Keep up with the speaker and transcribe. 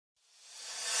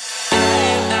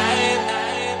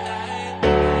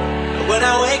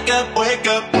up, wake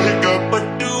up, wake up,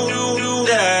 what do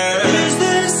that? Is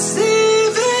this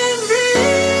even real?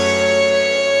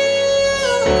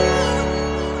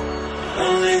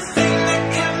 Only thing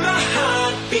that kept my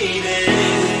heart beating.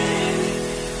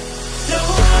 No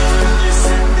one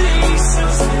missing things, so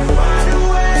stay wide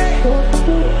awake.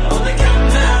 Only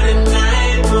come out at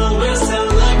night, but we're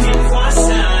still looking for a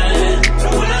sign.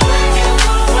 But when I wake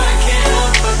up, I can't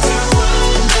help but to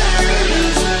wonder,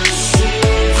 is this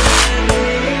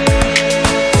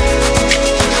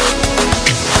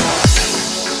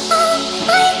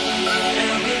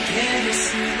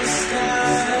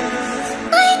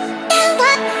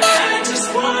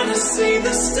even see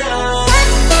the stars.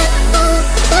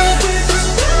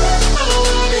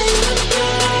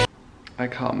 I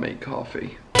can't make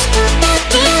coffee.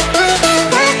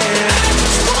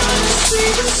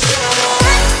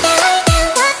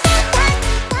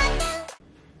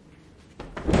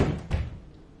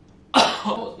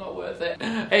 Oh, it's not worth it.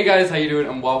 Hey guys, how you doing?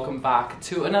 And welcome back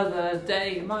to another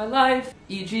day in my life.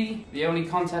 E.g., the only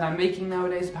content I'm making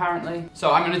nowadays, apparently.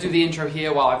 So I'm gonna do the intro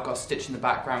here while I've got Stitch in the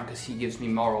background because he gives me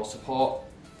moral support.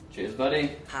 Cheers,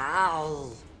 buddy. How?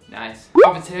 Nice.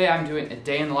 But today I'm doing a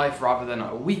day in the life rather than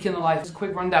a week in the life. Just a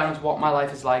quick rundown of what my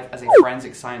life is like as a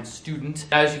forensic science student.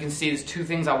 Now, as you can see, there's two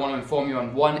things I want to inform you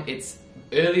on. One, it's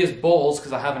early as balls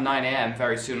because I have a 9 AM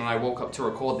very soon and I woke up to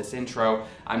record this intro.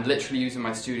 I'm literally using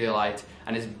my studio light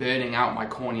and it's burning out my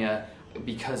cornea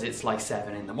because it's like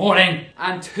 7 in the morning.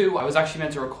 And two, I was actually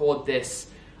meant to record this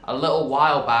a little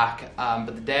while back,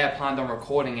 but the day I planned on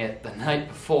recording it, the night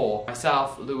before,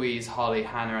 myself, Louise, Holly,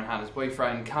 Hannah and Hannah's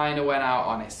boyfriend kind of went out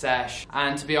on a sesh,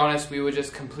 and to be honest, we were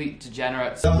just complete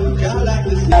degenerates. And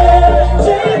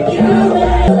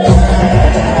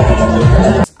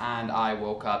I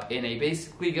woke up in a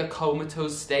basically a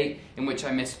comatose state in which I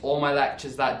missed all my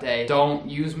lectures that day. Don't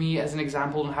use me as an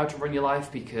example on how to run your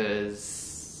life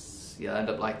because you'll end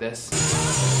up like this.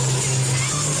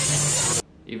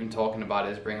 Even talking about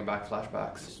it is bringing back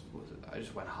flashbacks. I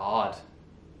just went hard.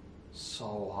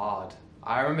 So hard.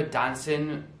 I remember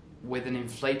dancing with an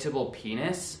inflatable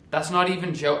penis. That's not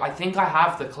even joke. I think I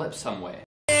have the clip somewhere.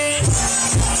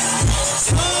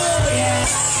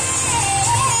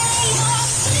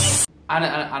 And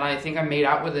I think I made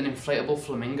out with an inflatable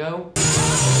flamingo.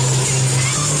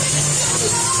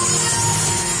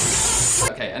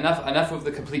 Okay, enough of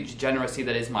the complete degeneracy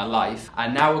that is my life.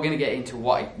 And now we're gonna get into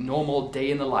what a normal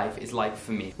day in the life is like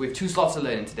for me. We have two slots of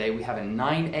learning today. We have a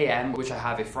 9 AM, which I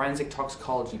have a forensic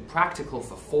toxicology practical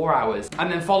for 4 hours.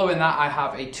 And then following that, I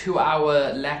have a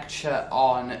 2-hour lecture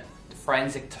on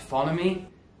forensic taphonomy,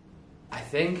 I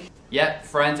think. Yep,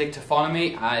 forensic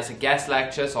taphonomy. It's a guest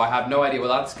lecture, so I have no idea what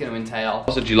that's going to entail.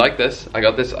 Also, do you like this? I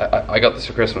got this. I got this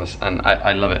for Christmas, and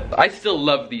I love it. I still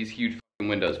love these huge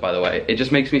windows, by the way. It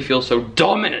just makes me feel so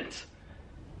dominant.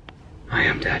 I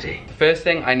am daddy. The first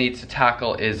thing I need to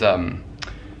tackle is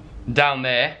down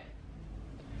there.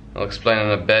 I'll explain in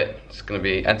a bit. It's going to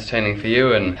be entertaining for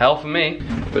you and hell for me.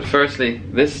 But firstly,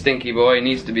 this stinky boy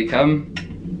needs to become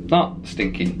not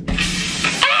stinky.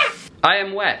 I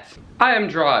am wet. I am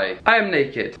dry, I am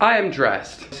naked, I am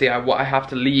dressed. See, I have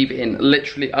to leave in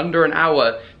literally under an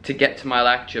hour to get to my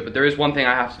lecture, but there is one thing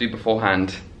I have to do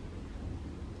beforehand.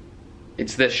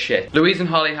 It's this shit. Louise and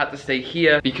Holly had to stay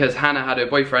here because Hannah had her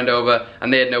boyfriend over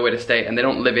and they had nowhere to stay and they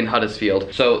don't live in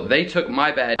Huddersfield. So they took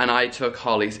my bed and I took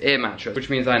Holly's air mattress, which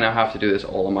means I now have to do this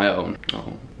all on my own.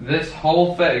 Oh. This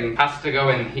whole thing has to go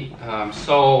in heat. I'm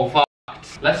so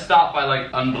fucked. Let's start by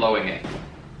like unblowing it.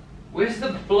 Where's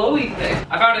the blowy thing?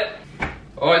 I found it.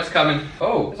 Oh, it's coming.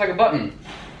 Oh, it's like a button.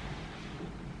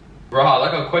 Raw,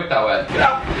 look how quick that went. Get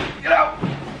out! Get out!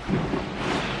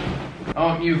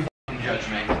 Don't you f***ing judge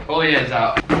me. Pull your ears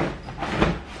out.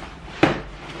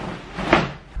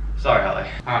 Sorry, Holly.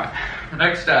 Alright,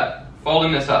 next step.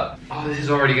 Folding this up. Oh, this is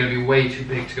already going to be way too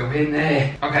big to go in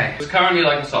there. Okay, it's currently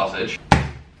like a sausage.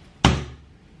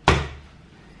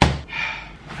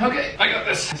 Okay, I got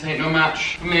this. This ain't no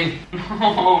match for me.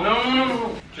 No, no, no,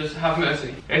 no. Just have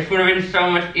mercy. It's would have been so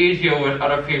much easier with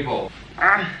other people.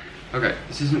 Okay,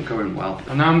 this isn't going well.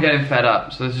 And now I'm getting fed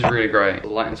up, so this is really great. The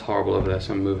lighting's horrible over there,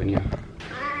 so I'm moving you.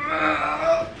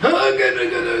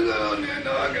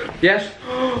 Yes?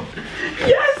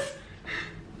 Yes!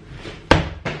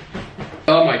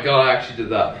 Oh my god, I actually did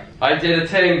that. I did a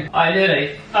thing. I did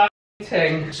a fucking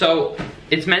thing. So,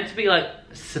 it's meant to be like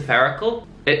spherical.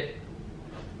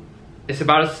 It's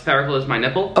about as spherical as my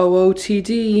nipple.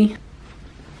 OOTD.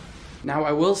 Now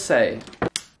I will say,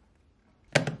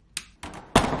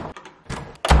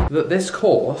 that this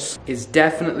course is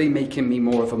definitely making me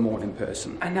more of a morning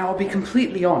person. And now I'll be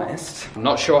completely honest, I'm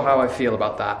not sure how I feel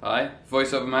about that. Hi,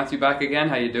 voiceover Matthew back again,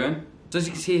 how you doing? So as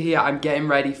you can see here, I'm getting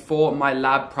ready for my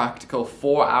lab practical,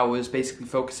 4 hours, basically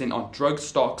focusing on drug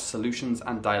stocks, solutions,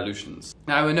 and dilutions.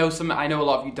 Now I know a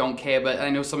lot of you don't care, but I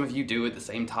know some of you do at the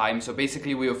same time. So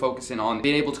basically we were focusing on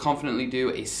being able to confidently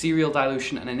do a serial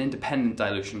dilution and an independent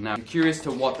dilution. Now if you're curious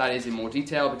to what that is in more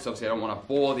detail, because obviously I don't want to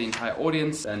bore the entire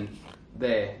audience, and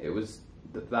there, it was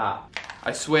that.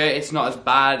 I swear it's not as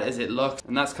bad as it looks,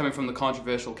 and that's coming from the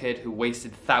controversial kid who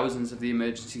wasted thousands of the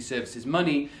emergency services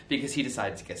money because he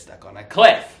decided to get stuck on a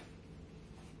cliff.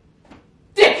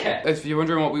 Dickhead! If you're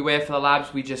wondering what we wear for the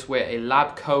labs, we just wear a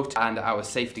lab coat and our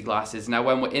safety glasses. Now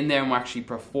when we're in there and we're actually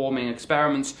performing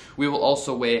experiments, we will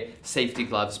also wear safety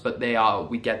gloves, but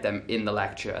we get them in the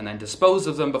lecture and then dispose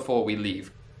of them before we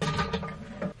leave.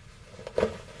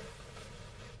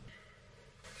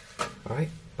 Alright,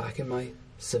 back in my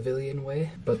civilian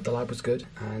way, but the lab was good,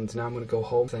 and now I'm going to go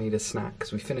home because I need a snack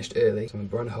because we finished early, so I'm going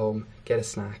to run home, get a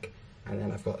snack, and then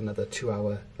I've got another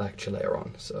 2-hour lecture later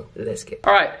on, so let's get.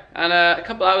 Alright, and a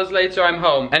couple hours later I'm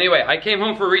home. Anyway, I came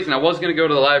home for a reason. I was going to go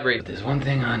to the library, but there's one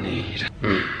thing I need.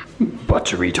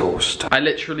 Buttery toast. I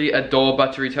literally adore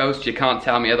buttery toast, you can't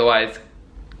tell me otherwise.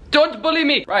 Don't bully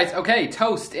me! Right, okay,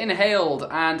 toast inhaled,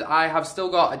 and I have still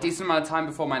got a decent amount of time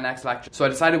before my next lecture. So I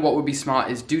decided what would be smart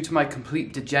is, due to my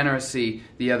complete degeneracy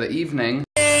the other evening,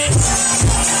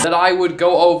 that I would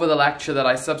go over the lecture that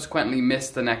I subsequently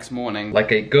missed the next morning,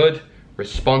 like a good,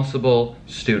 responsible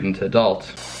student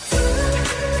adult.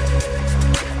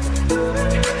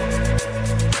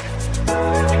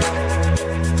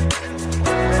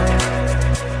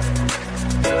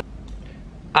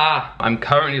 I'm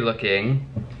currently looking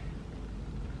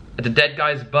at a dead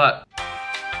guy's butt.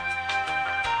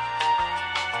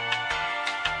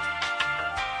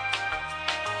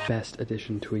 Best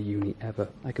addition to a uni ever.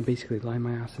 I can basically lie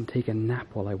my ass and take a nap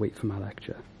while I wait for my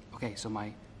lecture. Okay, so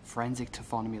my forensic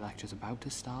taphonomy lecture is about to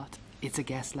start. It's a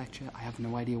guest lecture. I have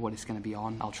no idea what it's going to be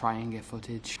on. I'll try and get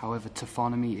footage. However,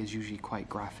 taphonomy is usually quite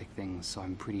graphic things, so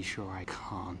I'm pretty sure I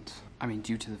can't. I mean,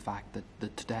 due to the fact that the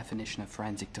definition of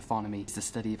forensic taphonomy is the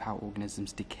study of how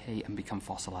organisms decay and become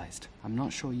fossilized. I'm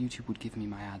not sure YouTube would give me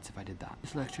my ads if I did that.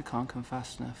 This lecture can't come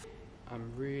fast enough.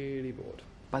 I'm really bored.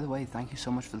 By the way, thank you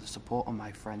so much for the support on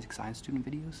my forensic science student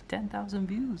videos. 10,000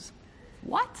 views.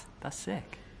 What? That's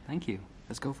sick. Thank you.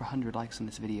 Let's go for 100 likes on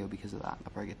this video because of that.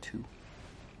 I'll probably get 2.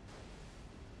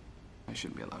 I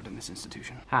shouldn't be allowed in this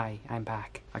institution. Hi, I'm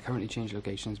back. I currently changed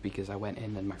locations because I went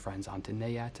in and my friends aren't in there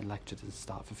yet and lecture doesn't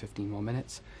start for 15 more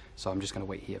minutes, so I'm just gonna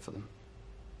wait here for them.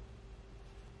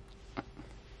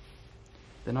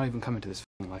 They're not even coming to this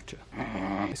f***ing lecture.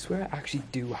 I swear I actually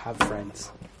do have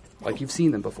friends. Like, you've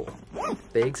seen them before.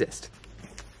 They exist.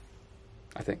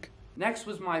 I think. Next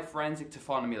was my forensic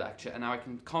taphonomy lecture, and now I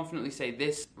can confidently say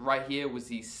this right here was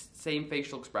the same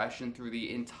facial expression through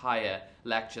the entire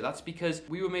lecture. That's because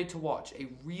we were made to watch a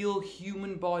real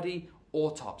human body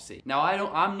autopsy. Now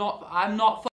I'm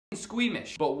not fucking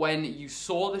squeamish, but when you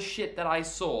saw the shit that I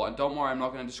saw, and don't worry, I'm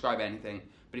not going to describe anything,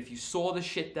 but if you saw the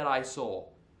shit that I saw,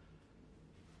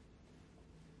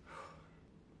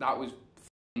 that was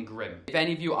grim. If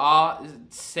any of you are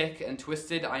sick and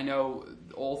twisted, I know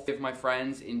all 3 of my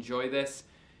friends enjoy this.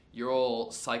 You're all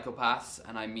psychopaths,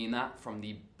 and I mean that from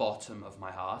the bottom of my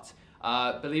heart.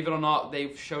 Believe it or not,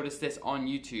 they've showed us this on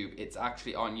YouTube. It's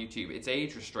actually on YouTube. It's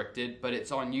age restricted, but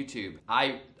it's on YouTube.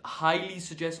 I highly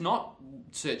suggest not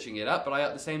searching it up, but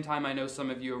at the same time, I know some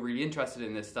of you are really interested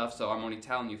in this stuff, so I'm only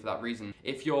telling you for that reason.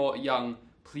 If you're young,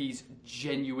 please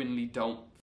genuinely don't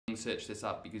search this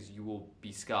up because you will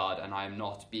be scarred, and I am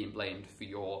not being blamed for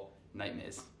your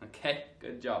nightmares. Okay?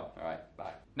 Good job. Alright,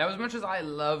 bye. Now, as much as I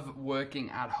love working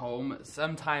at home,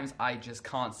 sometimes I just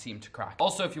can't seem to crack.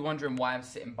 Also, if you're wondering why I'm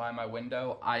sitting by my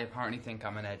window, I apparently think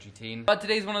I'm an edgy teen. But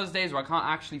today's one of those days where I can't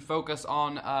actually focus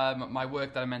on my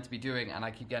work that I'm meant to be doing, and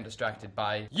I keep getting distracted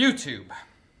by YouTube.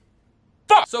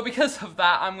 Fuck! So because of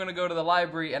that, I'm gonna go to the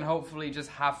library and hopefully just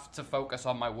have to focus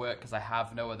on my work because I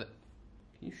have no other...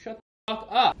 Can you shut the fuck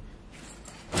up?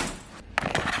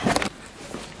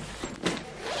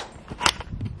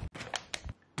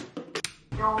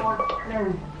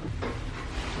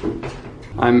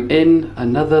 I'm in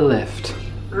another lift.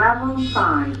 Level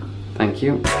 5. Thank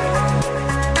you.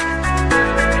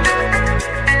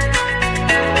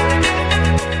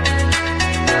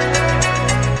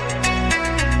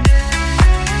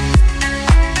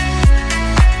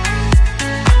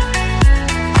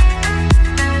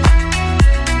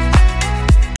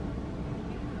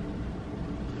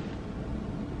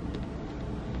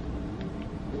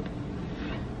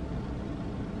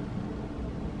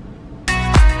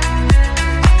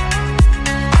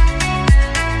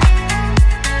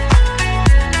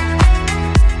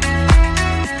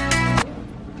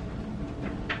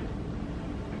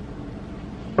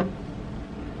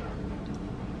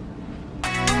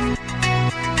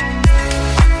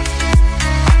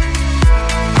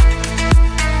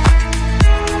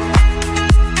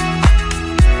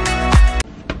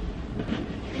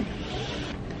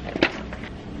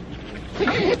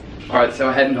 so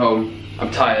we're heading home.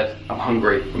 I'm tired, I'm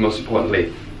hungry, but most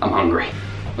importantly, I'm hungry.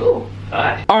 Ooh,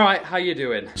 hi. Alright, how you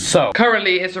doing? So,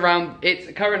 currently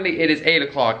it is 8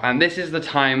 o'clock, and this is the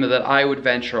time that I would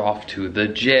venture off to the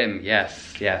gym.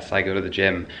 Yes, I go to the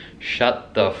gym.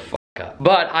 Shut the fuck up.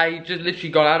 But I just literally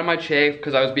got out of my chair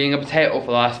because I was being a potato for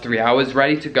the last 3 hours,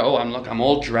 ready to go. I'm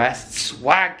all dressed,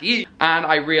 swaggy, and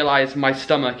I realized my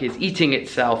stomach is eating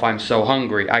itself. I'm so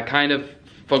hungry. I kind of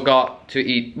forgot to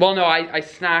eat. Well, no, I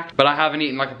snacked, but I haven't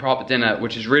eaten like a proper dinner,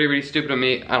 which is really, really stupid of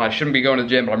me, and I shouldn't be going to the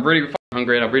gym, but I'm really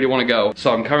hungry and I really want to go.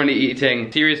 So I'm currently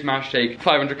eating serious mash shake,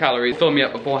 500 calories, fill me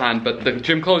up beforehand, but the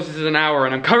gym closes in an hour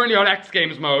and I'm currently on X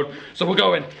Games mode, so we're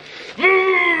going.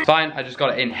 Fine, I just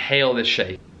gotta inhale this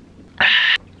shake.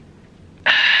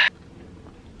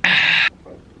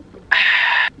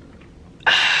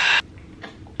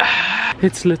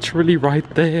 It's literally right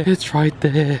there. It's right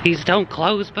there. Please don't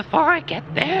close before I get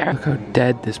there. Look how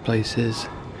dead this place is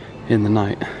in the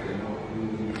night.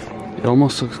 It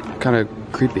almost looks kind of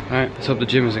creepy. Alright, let's hope the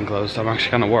gym isn't closed. I'm actually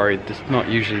kind of worried. It's not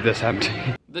usually this empty.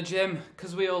 The gym,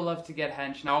 because we all love to get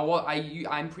hench. Now,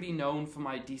 I'm pretty known for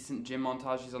my decent gym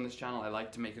montages on this channel. I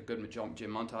like to make a good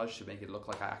gym montage to make it look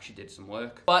like I actually did some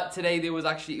work. But today it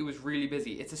was really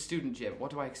busy. It's a student gym.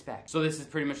 What do I expect? So this is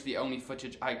pretty much the only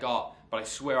footage I got, but I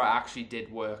swear I actually did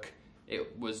work.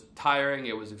 It was tiring,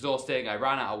 it was exhausting, I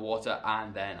ran out of water,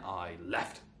 and then I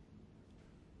left.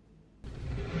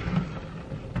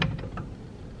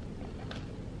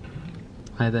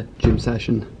 Hi there, gym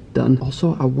session done.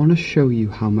 Also, I want to show you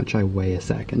how much I weigh a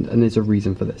second, and there's a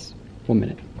reason for this. 1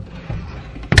 minute.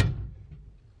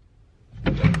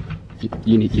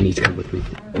 You need to come with me.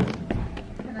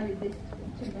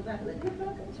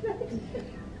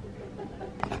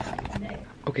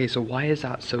 Okay, so why is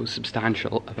that so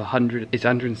substantial? Of 100, it's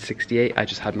 168. I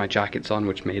just had my jackets on,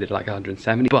 which made it like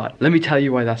 170. But let me tell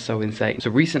you why that's so insane. So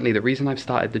recently, the reason I've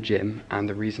started the gym and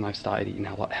the reason I've started eating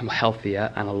a lot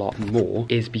healthier and a lot more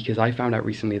is because I found out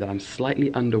recently that I'm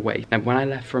slightly underweight. And when I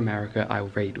left for America, I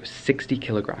weighed 60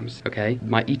 kilograms, okay?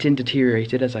 My eating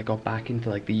deteriorated as I got back into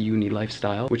like the uni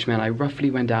lifestyle, which meant I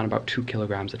roughly went down about 2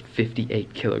 kilograms at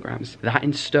 58 kilograms. That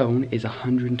in stone is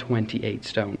 128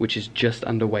 stone, which is just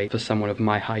underweight for someone of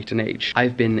my height and age.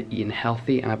 I've been eating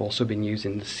healthy and I've also been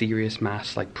using the Serious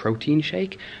Mass like protein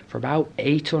shake for about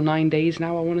 8 or 9 days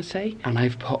now, I want to say, and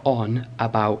I've put on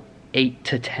about 8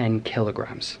 to 10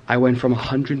 kilograms. I went from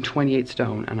 128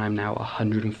 stone and I'm now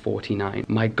 149.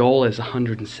 My goal is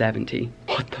 170.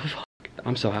 What the fuck?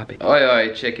 I'm so happy.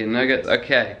 Oi, chicken nuggets.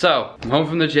 Okay, so I'm home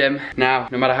from the gym. Now,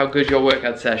 no matter how good your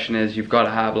workout session is, you've got to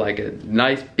have like a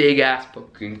nice big ass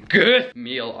fucking good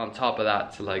meal on top of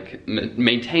that to like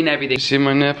maintain everything. See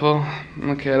my nipple?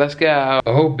 Okay, let's go.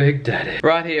 Oh, big daddy.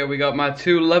 Right here, we got my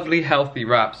 2 lovely healthy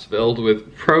wraps filled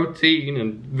with protein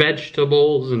and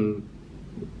vegetables and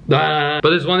but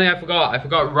there's one thing I forgot. I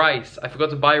forgot rice. I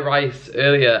forgot to buy rice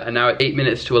earlier, and now it's 8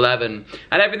 minutes to 11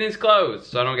 and everything's closed,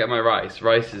 so I don't get my rice.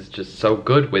 Rice is just so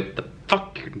good with the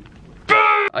fucking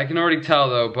I can already tell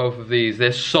though, both of these,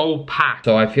 they're so packed.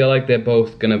 So I feel like they're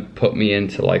both gonna put me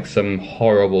into like some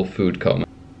horrible food coma.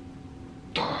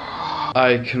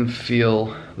 I can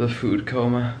feel the food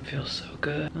coma. It feels so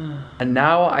good. And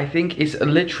now I think it's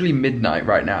literally midnight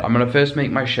right now. I'm gonna first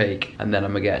make my shake and then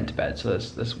I'm gonna get into bed. So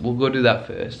we'll go do that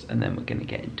first and then we're gonna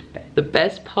get into bed. The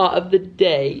best part of the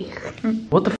day.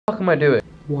 What the fuck am I doing?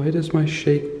 Why does my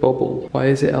shake bubble? Why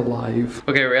is it alive?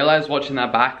 Okay, I realized watching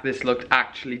that back, this looked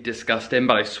actually disgusting,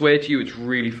 but I swear to you, it's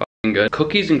really fucking good.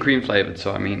 Cookies and cream flavored,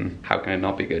 so I mean, how can it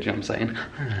not be good, you know what I'm saying?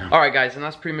 Alright guys, and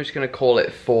that's pretty much gonna call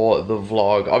it for the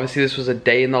vlog. Obviously this was a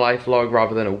day in the life vlog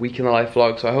rather than a week in the life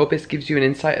vlog, so I hope this gives you an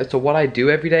insight as to what I do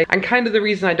every day, and kind of the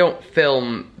reason I don't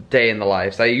film day in the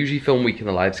lives. I usually film week in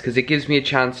the lives, because it gives me a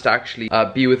chance to actually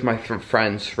be with my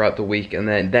friends throughout the week, and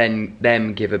then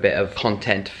them give a bit of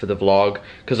content for the vlog,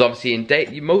 because obviously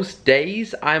in most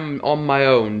days I'm on my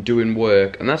own doing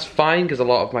work, and that's fine, because a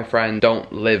lot of my friends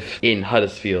don't live in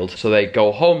Huddersfield. So they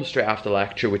go home straight after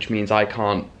lecture, which means I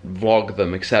can't vlog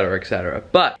them, etc, etc.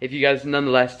 But if you guys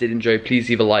nonetheless did enjoy, please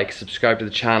leave a like, subscribe to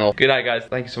the channel. Good night guys,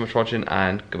 thank you so much for watching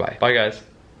and goodbye. Bye guys.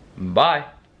 Bye.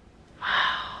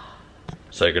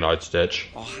 Say goodnight, Stitch.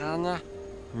 Ohana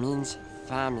means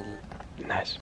family. Nice.